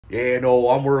Yeah, no,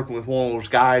 I'm working with one of those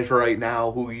guys right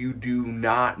now who you do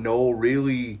not know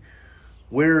really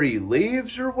where he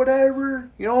lives or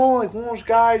whatever. You know, like one of those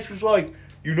guys who's like,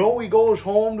 he goes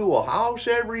home to a house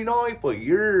every night, but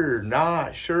you're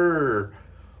not sure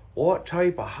what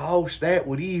type of house that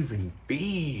would even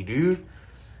be, dude.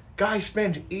 Guy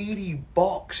spends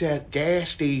 $80 at gas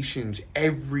stations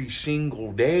every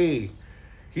single day.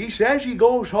 He says he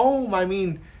goes home. I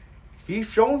mean,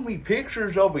 he's shown me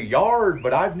pictures of a yard,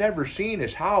 but I've never seen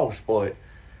his house. But,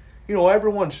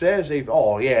 everyone says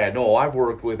oh, yeah, no, I've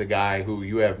worked with a guy who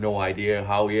you have no idea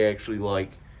how he actually,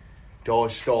 like,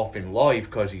 does stuff in life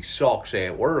because he sucks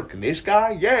at work. And this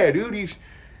guy, yeah, dude, he's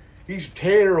a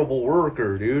terrible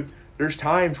worker, dude. There's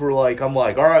times where, like, I'm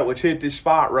like, all right, let's hit this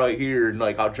spot right here. And,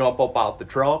 like, I'll jump up out the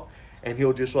truck, and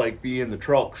he'll just, like, be in the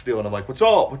truck still. And I'm like, what's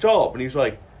up? What's up? And he's,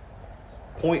 like,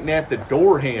 pointing at the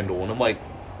door handle. And I'm like,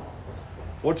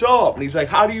 what's up? And he's like,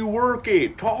 how do you work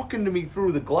it? Talking to me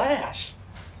through the glass.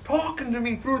 Talking to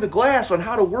me through the glass on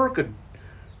how to work a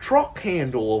truck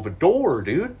handle of a door,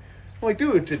 dude. I'm like,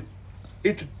 dude,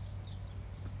 it's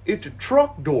a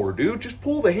truck door, dude. Just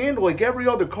pull the handle like every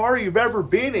other car you've ever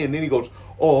been in. Then he goes,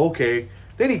 oh, okay.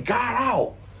 Then he got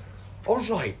out. I was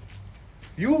like,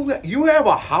 you have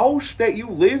a house that you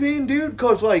live in, dude?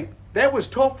 Because, like, that was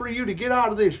tough for you to get out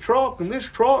of this truck. And this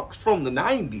truck's from the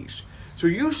 90s. So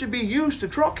you should be used to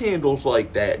truck handles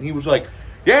like that. And he was like,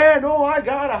 yeah, no, I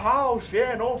got a house.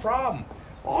 Yeah, no problem.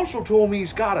 Also told me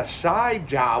he's got a side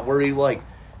job where he, like,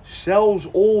 sells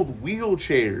old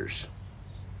wheelchairs.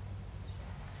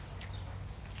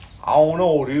 I don't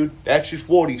know, dude. That's just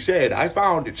what he said. I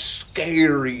found it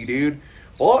scary, dude.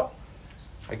 But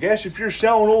I guess if you're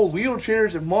selling old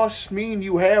wheelchairs, it must mean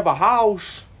you have a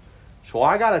house. So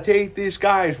I gotta take this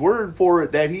guy's word for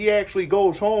it that he actually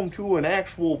goes home to an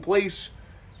actual place.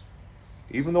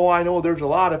 Even though I know there's a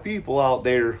lot of people out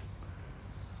there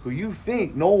who you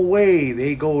think, no way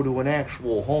they go to an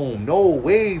actual home. No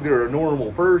way they're a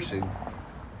normal person.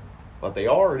 But they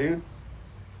are, dude.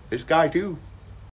 This guy too.